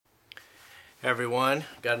Hey everyone,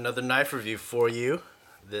 got another knife review for you.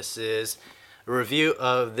 This is a review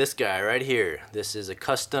of this guy right here. This is a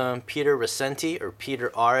custom Peter Rassenti, or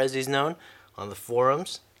Peter R as he's known on the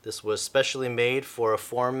forums. This was specially made for a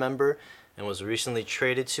forum member and was recently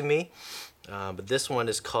traded to me. But this one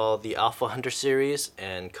is called the Alphahunter series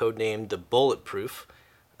and codenamed the Bulletproof.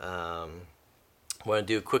 I want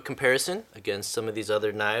to do a quick comparison against some of these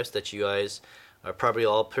other knives that you guys are probably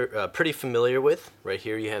all pretty familiar with. Right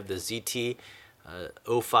here you have the ZT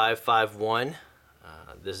 0551.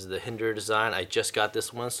 This is the Hinder design. I just got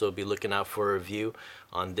this one, so be looking out for a review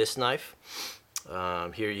on this knife.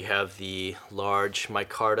 Here you have the large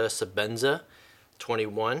micarta Sabenza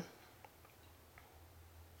 21.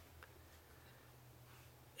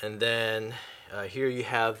 And then here you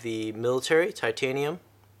have the military titanium.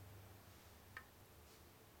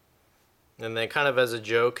 And then kind of as a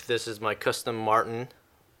joke, this is my custom Martin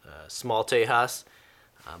small Tejas,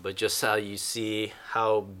 but just how you see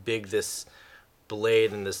how big this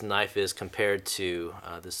blade and this knife is compared to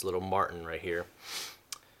this little Martin right here.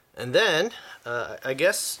 And then I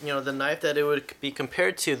guess the knife that it would be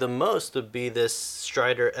compared to the most would be this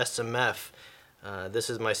Strider SMF. This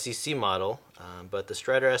is my CC model, but the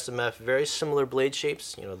Strider SMF, very similar blade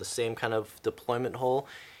shapes, the same kind of deployment hole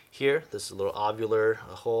here. This is a little ovular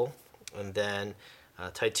hole. And then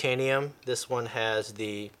titanium, this one has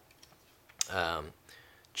the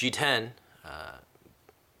G10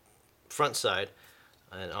 front side,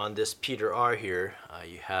 and on this Peter R here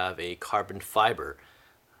you have a carbon fiber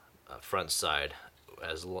front side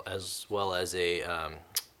as well as a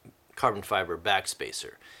carbon fiber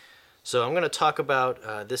backspacer. So I'm going to talk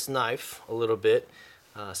about this knife a little bit.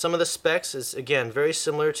 Some of the specs is again very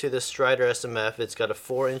similar to the Strider SMF. It's got a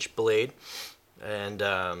 4-inch blade and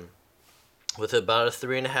with about a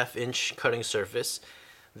 3.5-inch cutting surface.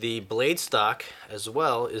 The blade stock as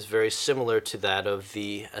well is very similar to that of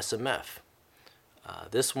the SMF.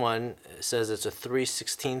 This one says it's a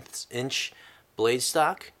 3/16 inch blade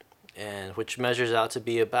stock, and which measures out to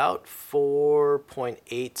be about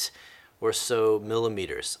 4.8 or so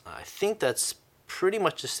millimeters. I think that's pretty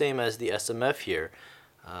much the same as the SMF here.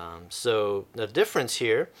 So the difference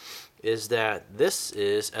here is that this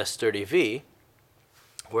is S30V,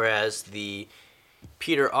 whereas the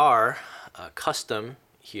Peter R custom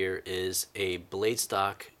here is a blade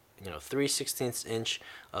stock, 3/16 inch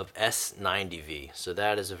of S90V. So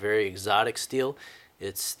that is a very exotic steel.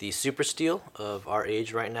 It's the super steel of our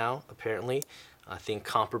age right now, apparently. I think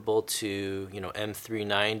comparable to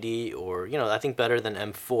M390, or I think better than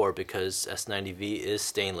M4, because S90V is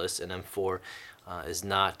stainless and M4 is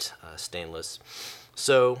not stainless.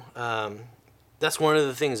 So that's one of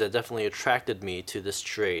the things that definitely attracted me to this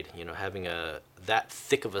trade. Having that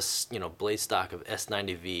thick of a blade stock of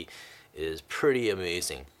S90V is pretty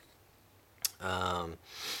amazing.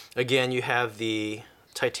 Again, you have the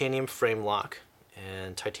titanium frame lock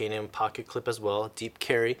and titanium pocket clip as well, deep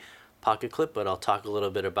carry pocket clip, but I'll talk a little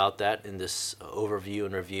bit about that in this overview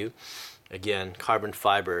and review. Again, carbon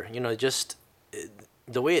fiber, just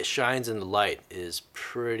the way it shines in the light is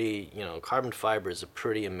pretty, carbon fiber is a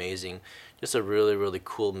pretty amazing, just a really, really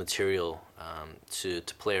cool material to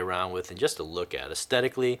play around with and just to look at.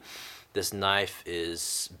 Aesthetically, this knife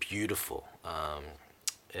is beautiful.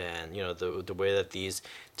 And the way that these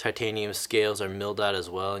titanium scales are milled out as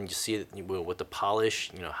well, and you see it with the polish,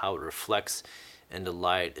 how it reflects in the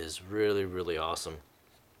light is really, really awesome.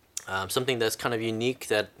 Something that's kind of unique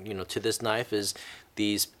that to this knife is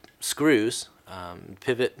these screws,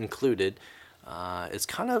 pivot included. It's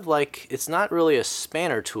kind of like, it's not really a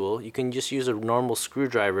spanner tool. You can just use a normal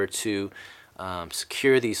screwdriver to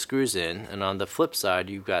secure these screws in, and on the flip side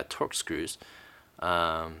you've got torque screws.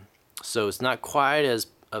 So it's not quite as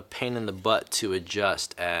a pain in the butt to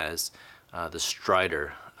adjust as the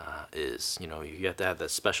Strider is. You have to have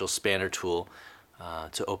that special spanner tool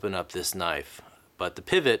to open up this knife. But the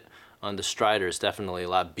pivot on the Strider is definitely a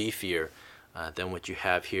lot beefier than what you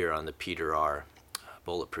have here on the Peter R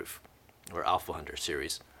Bulletproof or Alphahunter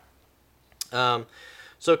series.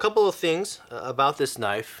 So a couple of things about this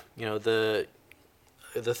knife. The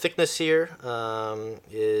thickness here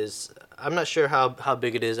is, I'm not sure how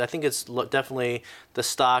big it is. I think it's definitely, the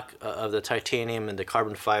stock of the titanium and the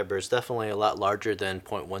carbon fiber is definitely a lot larger than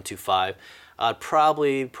 0.125. I'd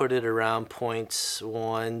probably put it around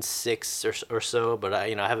 0.16 or so, but I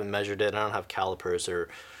haven't measured it. I don't have calipers or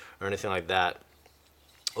anything like that.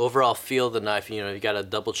 Overall feel of the knife, you got a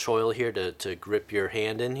double choil here to grip your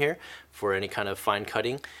hand in here for any kind of fine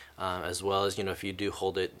cutting, as well as if you do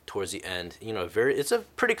hold it towards the end. It's a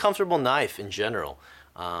pretty comfortable knife in general.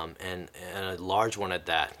 and a large one at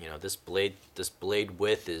that. You know, this blade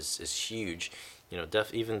width is huge. You know,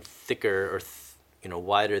 even thicker or you know,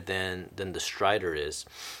 wider than the Strider is.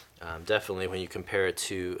 Definitely, when you compare it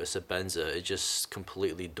to a Sebenza, it just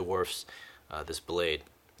completely dwarfs this blade.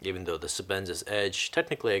 Even though the Sebenza's edge,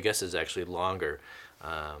 technically, I guess, is actually longer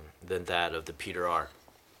than that of the Peter R.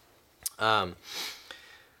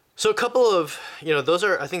 So a couple of, you know, those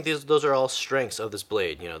are, I think those are all strengths of this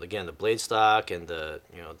blade. You know, again, the blade stock and the,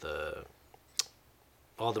 you know,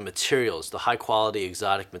 all the materials, the high quality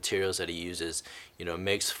exotic materials that he uses, you know,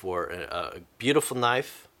 makes for a beautiful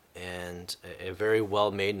knife and a very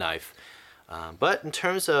well made knife. But in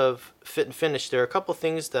terms of fit and finish, there are a couple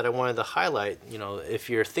things that I wanted to highlight. You know, if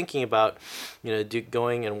you're thinking about, you know,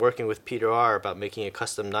 going and working with Peter R. about making a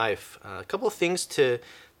custom knife, a couple of things to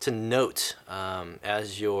note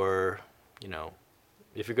as you're, you know,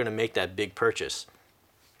 if you're going to make that big purchase.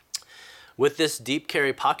 With this deep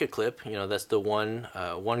carry pocket clip, you know, that's the one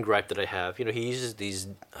gripe that I have. You know, he uses these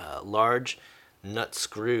large nut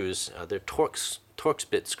screws. They're Torx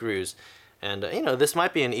bit screws. And, you know, this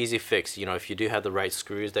might be an easy fix. You know, if you do have the right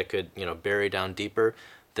screws that could, you know, bury down deeper,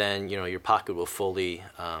 then, you know, your pocket will fully,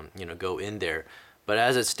 you know, go in there. But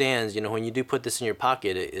as it stands, you know, when you do put this in your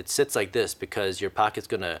pocket, it sits like this because your pocket's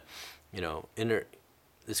going to, you know,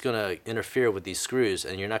 it's going to interfere with these screws,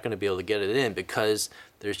 and you're not going to be able to get it in because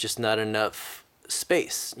there's just not enough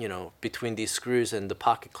space, you know, between these screws and the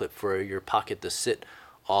pocket clip for your pocket to sit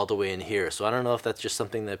all the way in here. So I don't know if that's just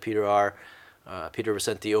something that Peter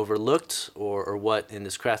Rassenti overlooked or what in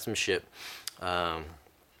this craftsmanship. But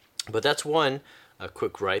that's one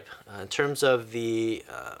quick gripe. In terms of the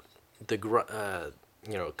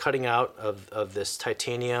you know, cutting out of this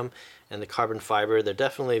titanium and the carbon fiber, they're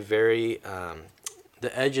definitely very,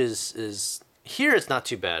 the edges is here it's not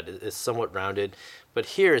too bad. It's somewhat rounded, but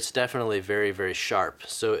here it's definitely very, very sharp.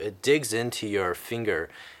 So it digs into your finger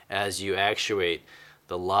as you actuate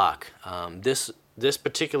the lock. This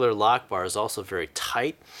particular lock bar is also very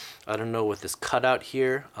tight. I don't know with this cutout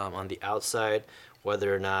here on the outside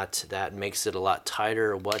whether or not that makes it a lot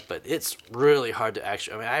tighter or what, but it's really hard to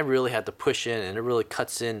actually, I mean, I really had to push in and it really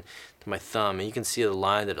cuts in to my thumb, and you can see the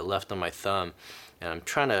line that it left on my thumb. And I'm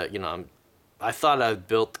trying to, you know, I thought I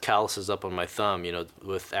built calluses up on my thumb, you know,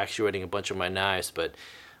 with actuating a bunch of my knives, but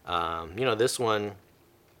you know, this one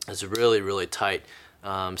is really, really tight.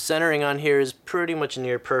 Centering on here is pretty much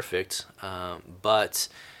near perfect, but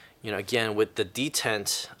you know, again, with the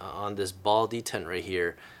detent on this ball detent right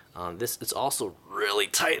here, this is also really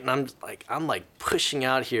tight, and I'm like pushing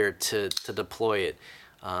out here to deploy it.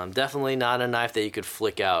 Definitely not a knife that you could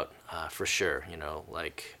flick out for sure. You know,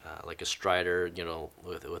 like a Strider, you know,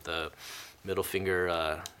 with a middle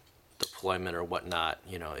finger deployment or whatnot.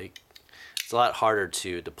 You know, it's a lot harder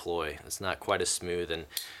to deploy. It's not quite as smooth, and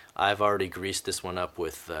I've already greased this one up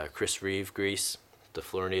with Chris Reeve grease, the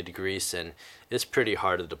fluorinated grease, and it's pretty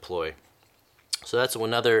hard to deploy. So that's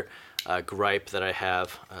another gripe that I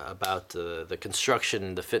have about the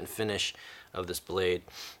construction, the fit and finish of this blade.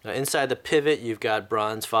 Inside the pivot, you've got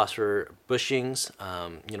bronze phosphor bushings.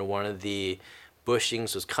 You know, one of the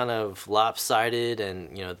bushings was kind of lopsided,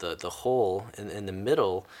 and you know, the hole in the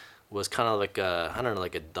middle was kind of like a, I don't know,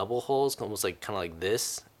 like a double hole. It's almost like kind of like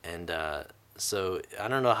this, and so I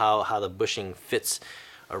don't know how the bushing fits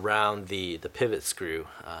around the pivot screw.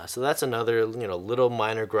 So that's another, you know, little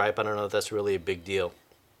minor gripe. I don't know if that's really a big deal.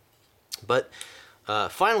 But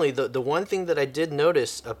finally, the one thing that I did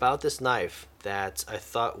notice about this knife that I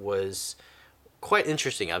thought was quite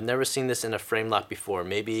interesting, I've never seen this in a frame lock before,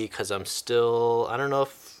 maybe because I'm still, I don't know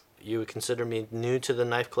if you would consider me new to the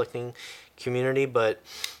knife collecting community, but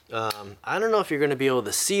I don't know if you're going to be able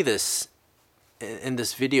to see this in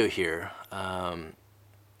this video here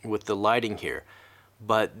with the lighting here,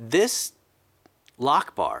 but this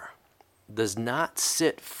lock bar does not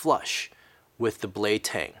sit flush with the blade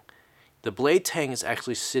tang. The blade tang is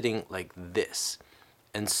actually sitting like this,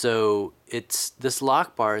 and so this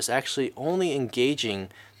lock bar is actually only engaging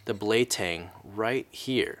the blade tang right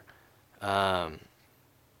here. If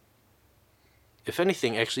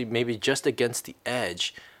anything, actually maybe just against the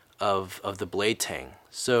edge of the blade tang.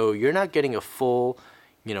 So you're not getting a full,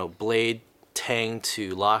 you know, blade tang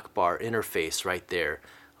to lock bar interface right there,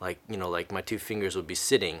 like, you know, like my two fingers would be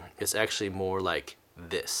sitting. It's actually more like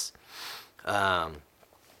this.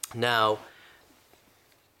 Now,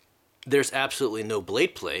 there's absolutely no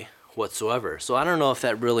blade play whatsoever, so I don't know if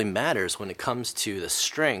that really matters when it comes to the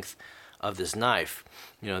strength of this knife.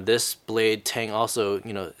 You know, this blade tang also,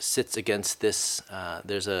 you know, sits against this.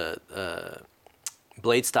 There's a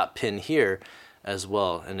blade stop pin here as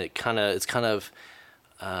well, and it's kind of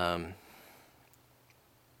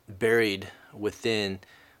buried within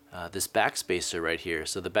this backspacer right here.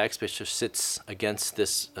 So the backspacer sits against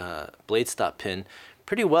this blade stop pin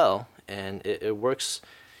pretty well, and it works,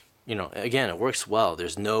 you know, again, it works well.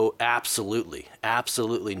 There's no, absolutely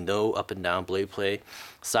no up and down blade play.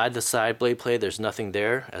 Side to side blade play, there's nothing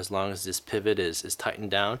there as long as this pivot is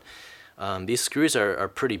tightened down. These screws are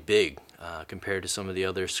pretty big compared to some of the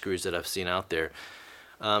other screws that I've seen out there.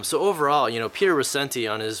 So overall, you know, Peter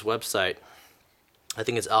Rassenti on his website, I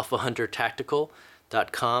think it's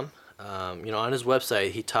alphahuntertactical.com. You know, on his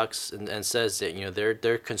website, he talks and says that, you know,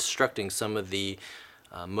 they're constructing some of the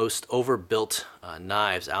most overbuilt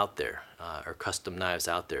knives out there, or custom knives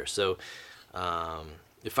out there. So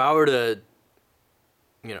if I were to,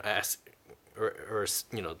 you know, ask or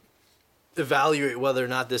you know, evaluate whether or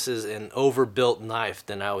not this is an overbuilt knife,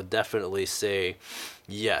 then I would definitely say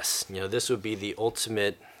yes. You know, this would be the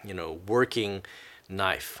ultimate, you know, working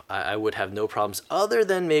knife. I would have no problems other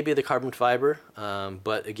than maybe the carbon fiber,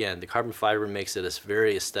 but again, the carbon fiber makes it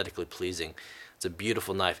very aesthetically pleasing. It's a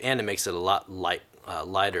beautiful knife, and it makes it a lot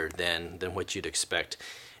lighter than what you'd expect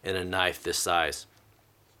in a knife this size.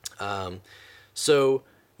 So,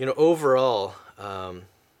 you know, overall,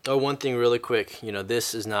 oh, one thing really quick, you know,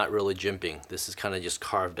 this is not really jimping. This is kind of just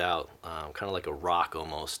carved out, kind of like a rock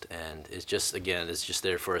almost, and it's just, again, it's just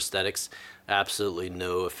there for aesthetics. Absolutely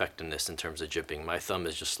no effectiveness in terms of jimping. My thumb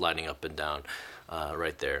is just sliding up and down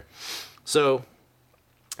right there. So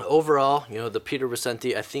overall, you know, the Peter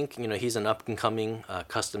Rassenti, I think, you know, he's an up-and-coming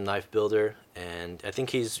custom knife builder, and I think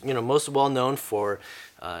he's, you know, most well known for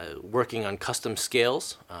working on custom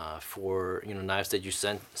scales for, you know, knives that you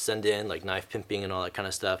send in, like knife pimping and all that kind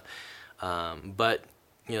of stuff. But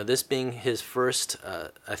you know, this being his first,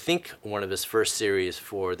 I think one of his first series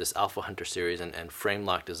for this Alphahunter series and frame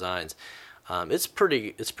lock designs, it's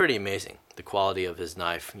pretty amazing, the quality of his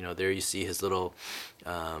knife. You know, there you see his little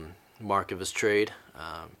mark of his trade,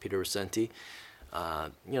 Peter Rassenti.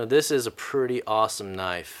 You know, this is a pretty awesome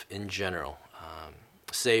knife in general,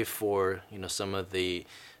 save for, you know, some of the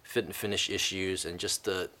fit and finish issues, and just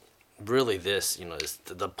really this, you know, is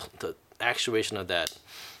the actuation of that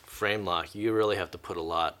frame lock. You really have to put a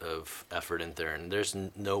lot of effort in there, and there's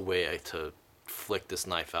no way to flick this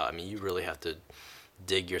knife out. I mean, you really have to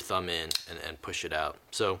dig your thumb in and push it out.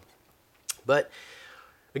 So, but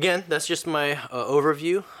again, that's just my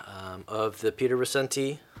overview of the Peter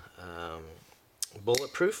Rassenti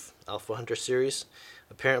Bulletproof Alphahunter series.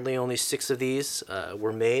 Apparently only 6 of these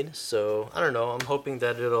were made, so I don't know, I'm hoping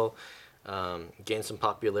that it'll gain some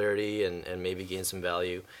popularity and maybe gain some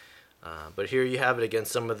value. But here you have it, again,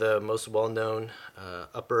 some of the most well-known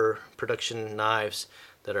upper production knives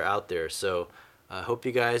that are out there. So I hope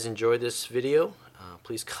you guys enjoyed this video.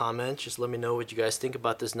 Please comment, just let me know what you guys think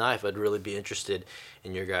about this knife. I'd really be interested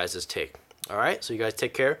in your guys' take. Alright, so you guys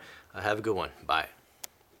take care. Have a good one. Bye.